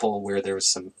couple where there was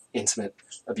some intimate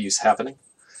abuse happening.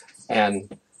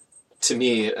 And to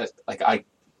me, I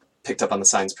picked up on the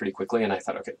signs pretty quickly, and I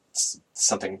thought, okay,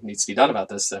 something needs to be done about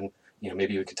this. And,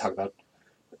 maybe we could talk about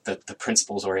the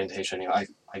principles orientation. I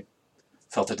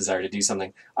felt a desire to do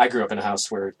something. I grew up in a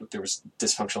house where there was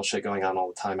dysfunctional shit going on all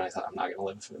the time, and I thought, I'm not going to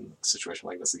live in a situation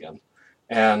like this again.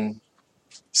 And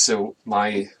so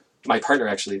my partner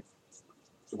actually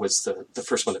was the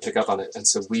first one to pick up on it. And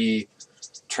so we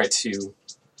tried to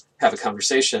have a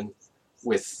conversation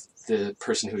with the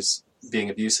person who's being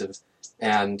abusive.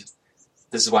 And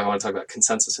this is why I want to talk about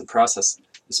consensus and process.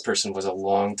 This person was a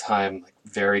long time,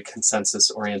 very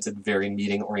consensus-oriented, very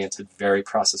meeting-oriented, very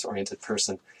process-oriented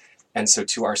person. And so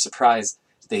to our surprise,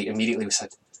 they immediately said,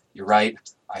 you're right,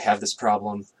 I have this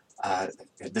problem.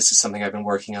 This is something I've been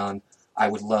working on. I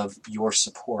would love your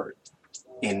support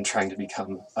in trying to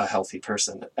become a healthy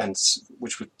person. And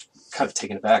which would kind of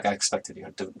taken aback. I expected,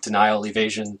 denial,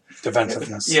 evasion.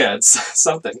 Defensiveness. Yeah, it's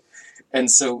something. And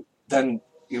so then,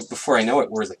 before I know it,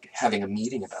 we're having a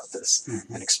meeting about this, and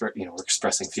we're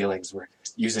expressing feelings. We're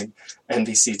using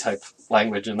NVC type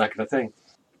language and that kind of thing.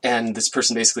 And this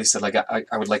person basically said,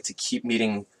 I would like to keep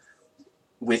meeting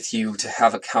with you, to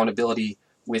have accountability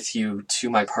with you to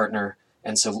my partner.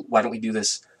 And so why don't we do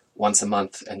this once a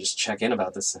month and just check in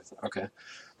about this? Okay.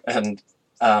 And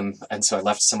so I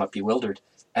left somewhat bewildered.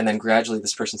 And then gradually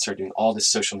this person started doing all this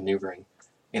social maneuvering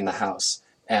in the house.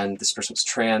 And this person was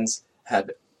trans,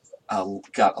 had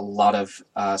got a lot of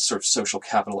sort of social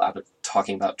capital out of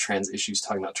talking about trans issues,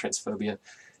 talking about transphobia.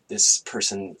 This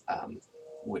person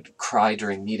would cry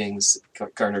during meetings,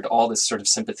 garnered all this sort of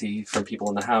sympathy from people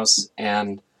in the house.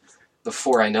 And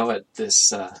before I know it,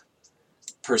 this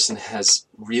person has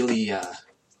really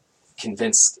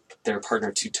convinced their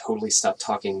partner to totally stop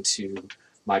talking to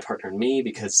my partner and me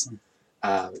because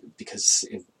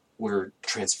we're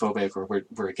transphobic or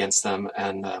we're against them.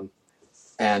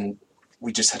 And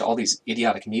we just had all these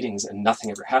idiotic meetings and nothing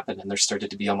ever happened. And there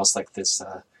started to be almost like this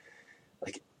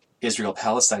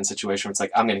Israel-Palestine situation where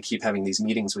it's I'm going to keep having these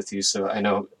meetings with you, so I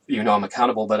know I'm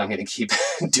accountable, but I'm going to keep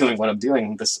doing what I'm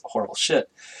doing, this horrible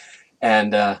shit.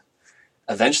 And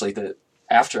eventually,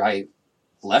 after I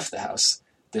left the house,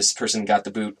 this person got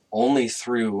the boot only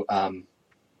through a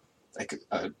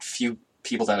few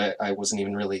people that I wasn't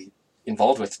even really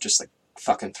involved with, just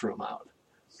fucking threw them out.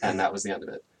 And that was the end of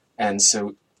it. And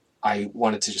so I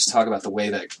wanted to just talk about the way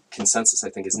that consensus, I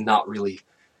think, is not really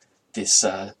this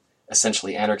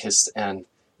essentially anarchist and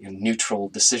neutral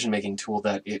decision-making tool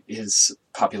that it is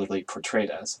popularly portrayed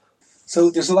as.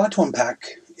 So there's a lot to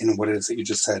unpack in what it is that you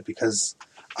just said, because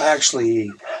I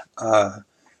actually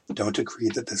don't agree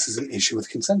that this is an issue with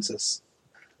consensus.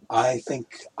 I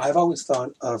think I've always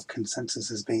thought of consensus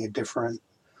as being a different,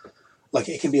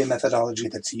 it can be a methodology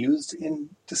that's used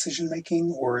in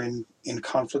decision-making or in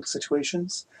conflict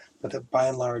situations, but that by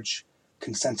and large,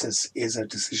 consensus is a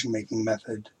decision-making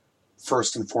method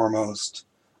first and foremost,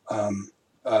 and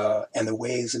the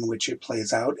ways in which it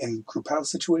plays out in group house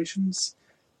situations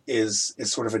is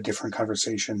sort of a different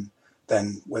conversation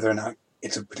than whether or not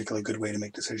it's a particularly good way to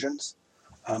make decisions.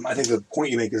 I think the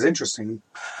point you make is interesting,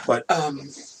 but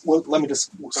let me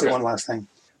just say one last thing.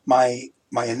 My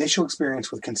my initial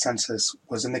experience with consensus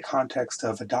was in the context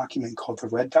of a document called the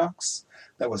Red Docs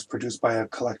that was produced by a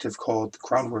collective called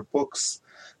Groundwork Books.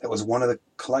 That was one of the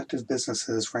collective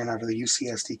businesses ran out of the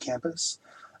UCSD campus.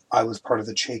 I was part of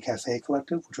the Che Cafe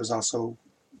Collective, which was also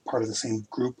part of the same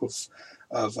group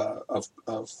of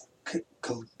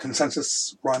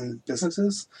consensus-run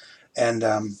businesses. And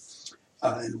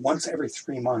once every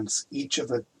 3 months,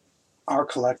 our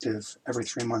collective every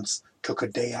 3 months took a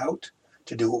day out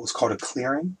to do what was called a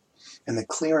clearing. And the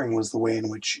clearing was the way in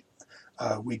which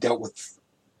we dealt with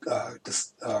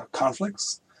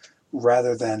conflicts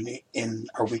rather than in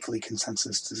our weekly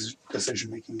consensus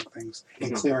decision-making things.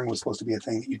 And clearing was supposed to be a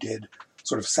thing that you did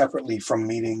sort of separately from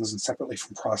meetings and separately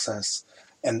from process.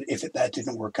 And if that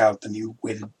didn't work out, then you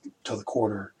waited till the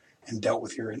quarter and dealt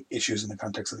with your issues in the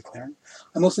context of the clearing.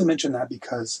 I mostly mention that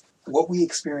because what we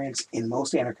experience in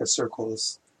most anarchist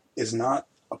circles is not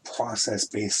a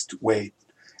process-based way.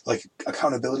 Like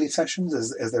accountability sessions,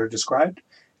 as they're described,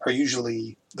 are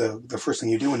usually the first thing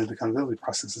you do in an accountability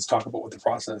process is talk about what the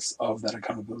process of that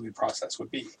accountability process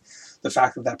would be. The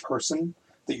fact that person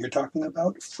that you're talking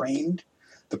about framed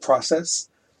the process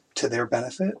to their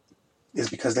benefit is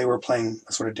because they were playing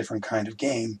a sort of different kind of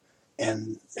game.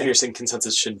 And you're saying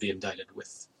consensus shouldn't be indicted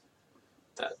with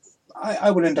that?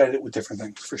 I would indict it with different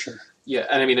things, for sure. Yeah,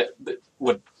 and I mean,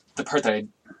 the part that I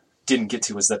didn't get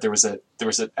to was that there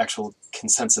was an actual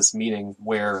consensus meeting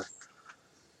where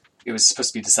it was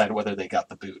supposed to be decided whether they got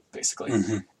the boot, basically.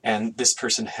 Mm-hmm. And this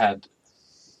person had,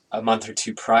 a month or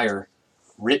two prior,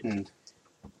 written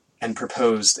and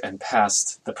proposed and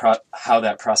passed how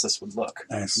that process would look,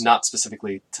 nice. Not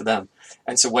specifically to them.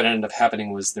 And so what ended up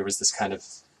happening was there was this kind of,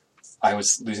 I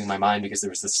was losing my mind because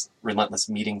there was this relentless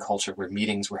meeting culture where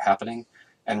meetings were happening,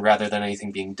 and rather than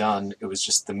anything being done, it was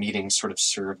just the meetings sort of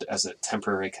served as a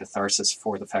temporary catharsis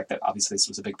for the fact that obviously this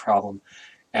was a big problem.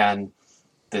 And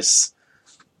this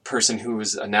person who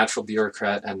was a natural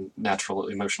bureaucrat and natural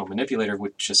emotional manipulator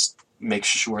would just make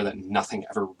sure that nothing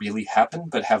ever really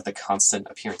happened, but have the constant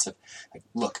appearance of, like,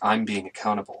 look, I'm being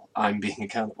accountable.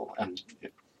 And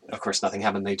of course, nothing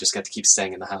happened. They just get to keep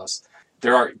staying in the house.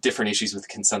 There are different issues with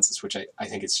consensus, which I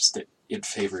think it's just it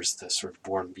favors the sort of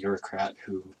born bureaucrat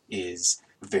who is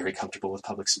very comfortable with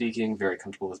public speaking, very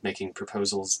comfortable with making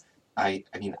proposals. I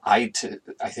think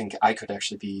I could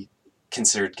actually be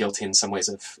considered guilty in some ways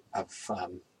of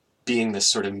being this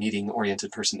sort of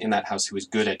meeting-oriented person in that house who was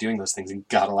good at doing those things and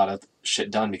got a lot of shit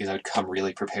done because I would come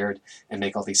really prepared and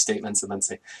make all these statements and then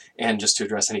say, and just to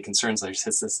address any concerns, there's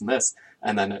this and this.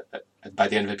 And then by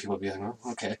the end of it, people would be like, oh,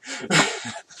 okay.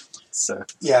 So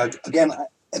yeah, again,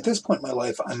 at this point in my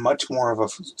life, I'm much more of a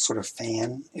sort of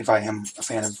fan, if I am a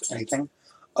fan of anything,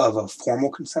 of a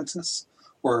formal consensus,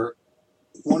 where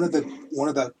one of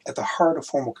the at the heart of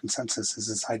formal consensus is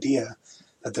this idea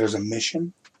that there's a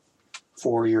mission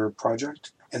for your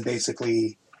project, and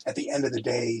basically at the end of the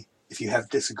day, if you have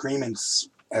disagreements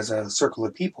as a circle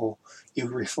of people, you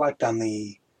reflect on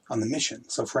the mission.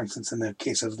 So, for instance, in the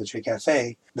case of the Che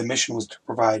Cafe, the mission was to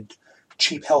provide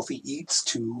cheap, healthy eats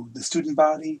to the student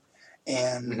body,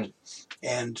 and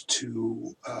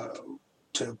to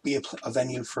be a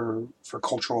venue for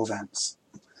cultural events.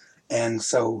 And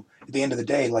so, at the end of the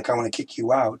day, like, I want to kick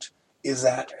you out. Is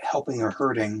that helping or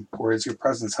hurting, or is your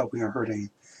presence helping or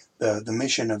hurting? The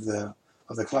mission of the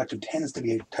collective tends to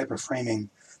be a type of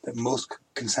framing that most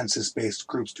consensus-based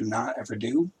groups do not ever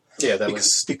do. Yeah,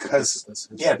 because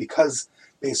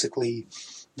basically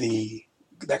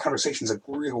that conversation is a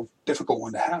real difficult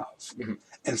one to have. Mm-hmm.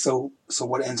 And so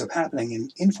what ends up happening in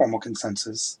informal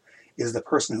consensus is the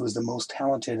person who is the most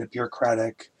talented at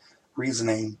bureaucratic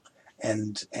reasoning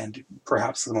and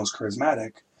perhaps the most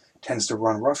charismatic tends to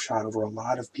run roughshod over a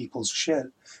lot of people's shit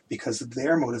because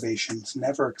their motivation's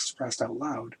never expressed out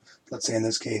loud. Let's say in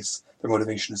this case, their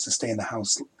motivation is to stay in the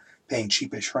house paying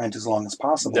cheapish rent as long as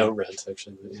possible. No rent,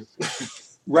 actually. Yeah.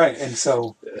 Right, and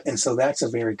so that's a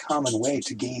very common way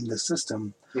to game the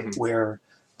system, where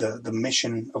the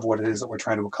mission of what it is that we're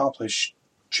trying to accomplish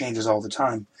changes all the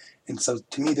time. And so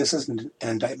to me, this isn't an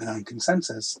indictment on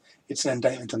consensus. It's an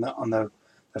indictment on the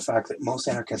fact that most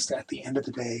anarchists at the end of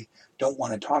the day don't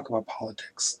want to talk about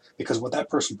politics, because what that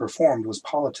person performed was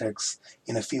politics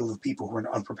in a field of people who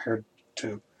are unprepared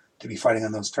to be fighting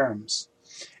on those terms.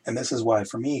 And this is why,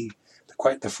 for me,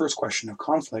 the first question of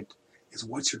conflict is,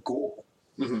 what's your goal?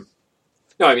 Mm-hmm.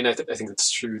 No, I mean, I think it's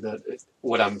true that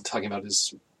what I'm talking about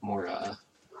is more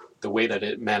the way that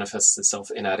it manifests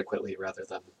itself inadequately rather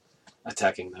than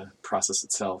attacking the process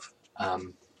itself.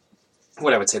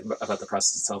 What I would say about the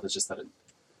process itself is just that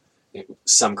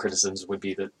some criticisms would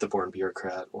be that the born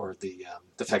bureaucrat, or the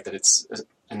fact that it's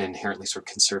an inherently sort of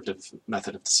conservative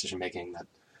method of decision making, that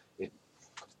it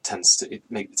tends to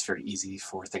it's very easy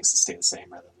for things to stay the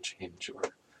same rather than change, or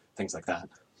things like that.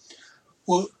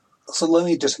 Well, so let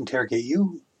me just interrogate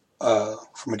you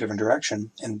from a different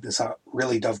direction, and this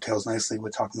really dovetails nicely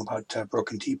with talking about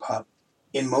broken teapot.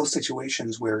 In most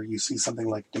situations where you see something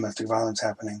like domestic violence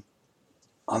happening,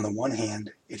 on the one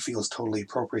hand, it feels totally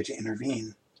appropriate to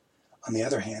intervene. On the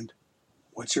other hand,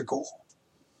 what's your goal?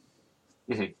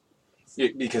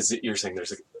 Mm-hmm. Because you're saying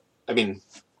the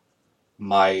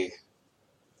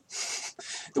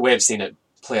way I've seen it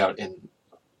play out in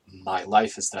my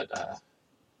life is that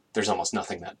there's almost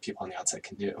nothing that people on the outside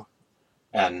can do.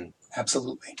 And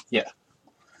absolutely. Yeah.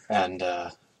 And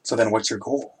so then what's your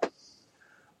goal?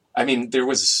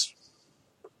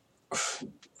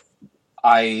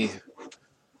 I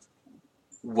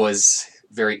was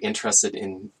very interested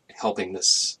in helping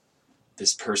this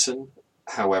person.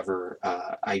 However,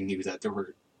 I knew that there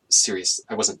were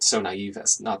I wasn't so naive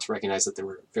as not to recognize that there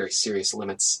were very serious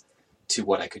limits to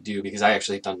what I could do, because I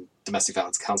actually had done domestic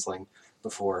violence counseling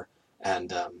before,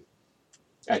 and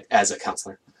as a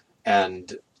counselor,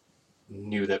 and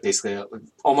knew that basically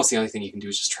almost the only thing you can do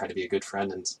is just try to be a good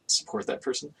friend and support that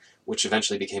person, which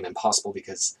eventually became impossible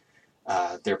because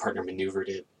their partner maneuvered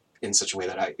it in such a way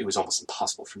that it was almost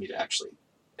impossible for me to actually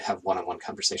have one-on-one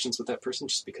conversations with that person,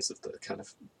 just because of the kind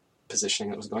of positioning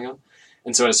that was going on.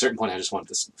 And so at a certain point, I just wanted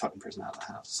this fucking person out of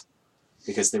the house,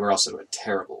 because they were also a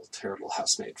terrible, terrible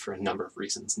housemate for a number of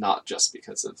reasons, not just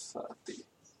because of the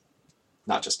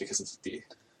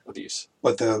abuse.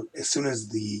 But as soon as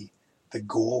the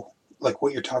goal, like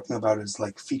what you're talking about, is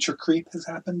like feature creep has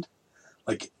happened.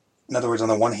 Like, in other words, on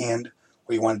the one hand,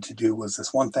 what you wanted to do was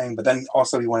this one thing, but then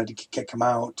also you wanted to kick him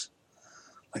out.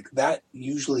 Like, that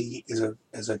usually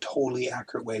is a totally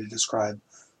accurate way to describe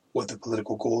what the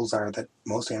political goals are that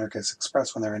most anarchists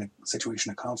express when they're in a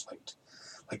situation of conflict.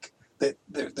 Like,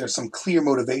 there's some clear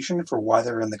motivation for why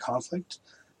they're in the conflict.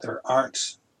 There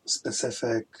aren't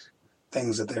specific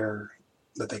things that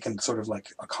they can sort of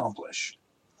like accomplish.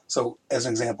 So, as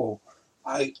an example,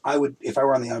 I would, if I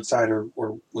were on the outside or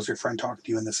was your friend talking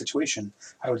to you in this situation,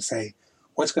 I would say,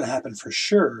 what's going to happen for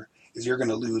sure is you're going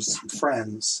to lose some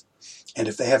friends, and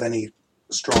if they have any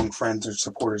strong friends or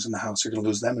supporters in the house, you're going to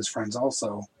lose them as friends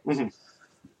also. Mm-hmm.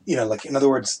 You know, like, in other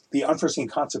words, the unforeseen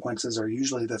consequences are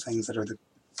usually the things that are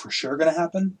for sure going to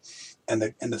happen, and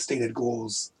the stated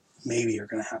goals maybe are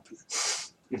going to happen.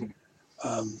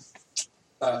 Mm-hmm.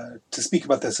 To speak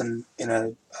about this in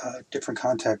a different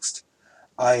context,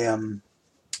 I'm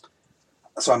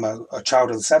a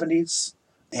child of the 70s,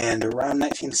 and around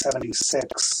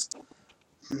 1976,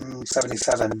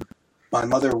 77, my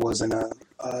mother was in a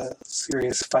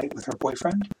serious fight with her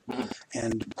boyfriend, mm-hmm.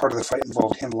 and part of the fight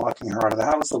involved him locking her out of the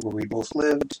house where we both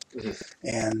lived, mm-hmm.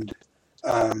 and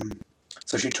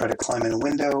so she tried to climb in a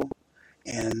window,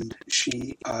 and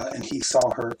he saw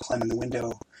her climb in the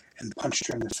window and punched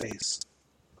her in the face,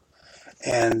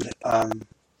 and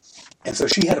so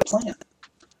she had a plan,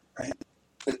 right?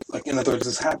 Like, in other words,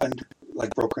 this happened,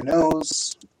 like, broke her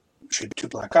nose, she had 2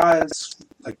 black eyes,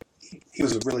 like, he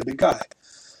was a really big guy.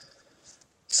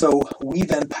 So we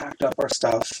then packed up our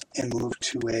stuff and moved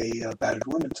to a battered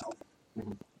women's home.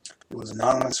 Mm-hmm. It was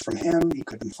anonymous from him, he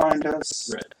couldn't find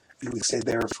us, right. And we stayed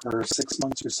there for 6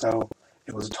 months or so.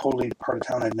 It was a totally part of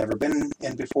town I'd never been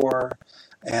in before,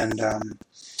 and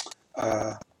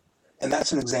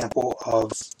that's an example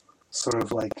of sort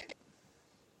of like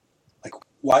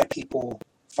why people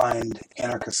find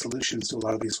anarchist solutions to a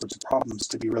lot of these sorts of problems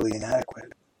to be really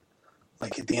inadequate.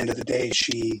 Like, at the end of the day,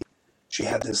 she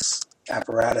had this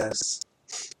apparatus,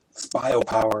 this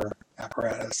biopower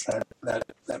apparatus that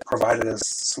provided us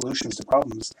solutions to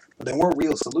problems, but they weren't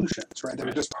real solutions, right? They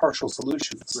were just partial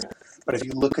solutions. Right. But if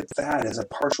you look at that as a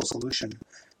partial solution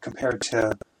compared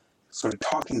to sort of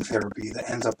talking therapy that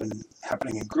ends up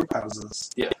happening in group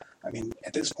houses, yeah. I mean,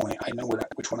 at this point, I know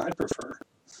which one I'd prefer.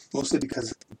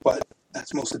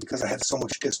 That's mostly because I have so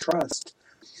much distrust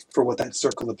for what that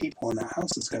circle of people in that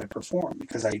house is going to perform,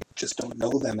 because I just don't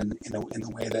know them in a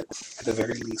way that, at the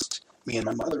very least, me and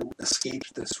my mother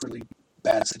escaped this really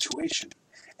bad situation.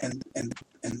 And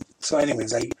so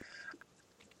anyways,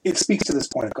 it speaks to this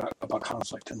point about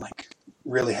conflict and, like,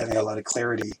 really having a lot of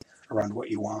clarity around what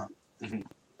you want mm-hmm.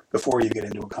 before you get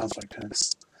into a conflict. And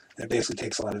it basically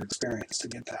takes a lot of experience to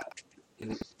get that.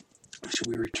 Mm-hmm. Should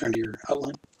we return to your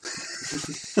outline?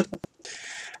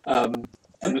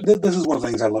 And this is one of the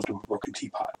things I loved about Broken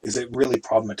Teapot, is it really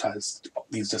problematized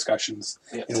these discussions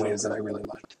in ways that I really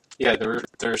liked. Yeah, there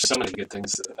are so many good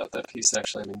things about that piece,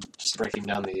 actually. I mean, just breaking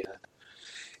down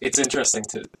it's interesting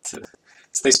to so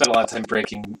they spend a lot of time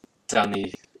breaking down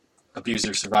the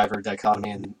abuser-survivor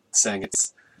dichotomy and saying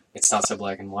it's not so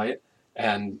black and white.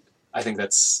 And I think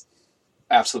that's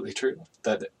absolutely true,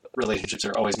 that relationships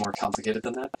are always more complicated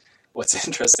than that. What's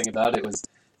interesting about it was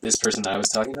this person that I was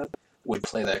talking about would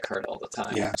play that card all the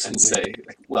time and say,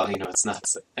 like, well, it's not.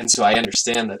 And so I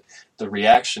understand that the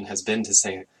reaction has been to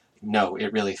say, no,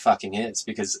 it really fucking is,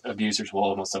 because abusers will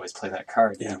almost always play that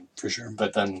card. Yeah, for sure.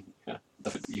 But then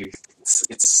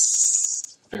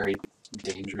it's very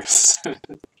dangerous.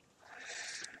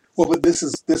 Well, but this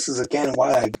is again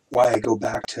why I go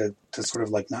back to sort of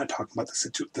like not talking about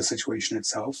the situation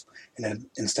itself, and then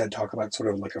instead talk about sort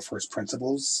of like a first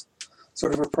principles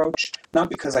sort of approach. Not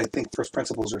because I think first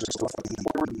principles are so fucking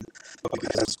important, but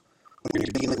because when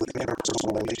you're dealing with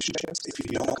interpersonal relationships, if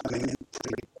you don't come in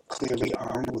pretty clearly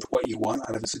armed with what you want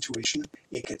out of a situation,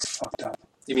 it gets fucked up.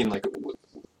 You mean like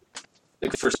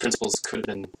first principles could have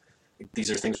been, these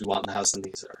are things we want in the house and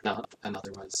these are not, and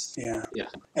otherwise. Yeah. Yeah.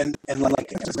 And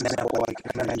like, as an example, like, I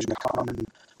can imagine a common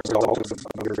result of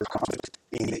a conflict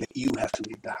being that you have to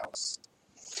leave the house.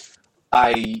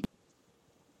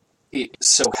 It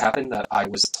so happened that I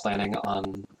was planning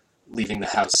on leaving the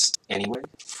house anyway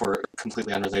for a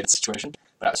completely unrelated situation,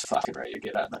 but I was fucking ready to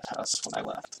get out of that house when I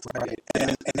left. Right.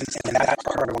 And that's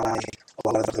part of why a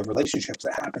lot of the relationships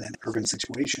that happen in urban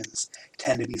situations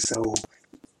tend to be so,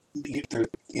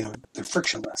 they're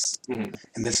frictionless. Mm-hmm.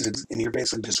 And you're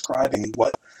basically describing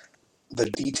what the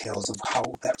details of how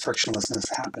that frictionlessness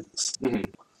happens. Mm-hmm.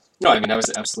 No, I mean, I was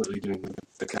absolutely doing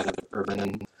the kind of urban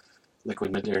and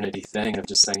liquid modernity thing of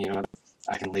just saying,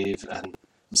 I can leave and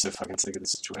I'm so fucking sick of the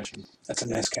situation. That's a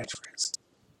nice catchphrase.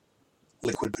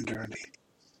 Liquid modernity.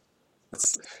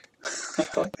 I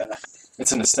like that.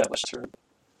 It's an established term.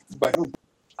 By whom?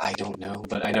 I don't know,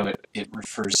 but I know it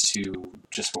refers to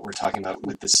just what we're talking about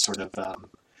with this sort of...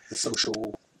 the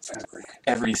social fabric.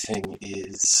 Everything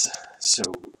is so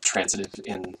transitive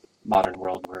in modern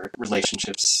world where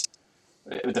relationships,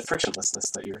 the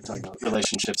frictionlessness that you were talking about,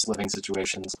 relationships, living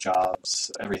situations,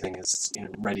 jobs, everything is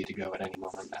ready to go at any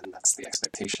moment, and that's the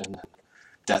expectation, and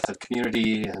death of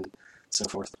community, and so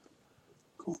forth.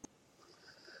 Cool.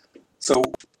 So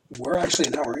we're actually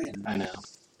an hour in. I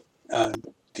know.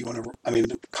 Do you want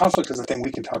to... conflict is a thing we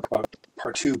can talk about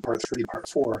part 2, part 3, part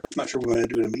 4. I'm not sure we want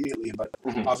to do it immediately, but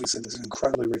obviously this is an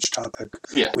incredibly rich topic.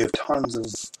 Yeah. We have tons of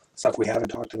stuff we haven't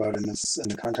talked about in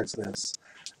the context of this.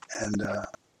 And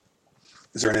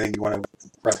is there anything you want to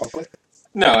wrap up with?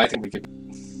 No, I think we could...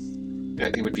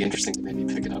 It would be interesting to maybe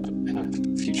pick it up in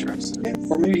a future episode. Yeah,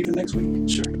 or maybe even next week.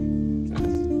 Sure.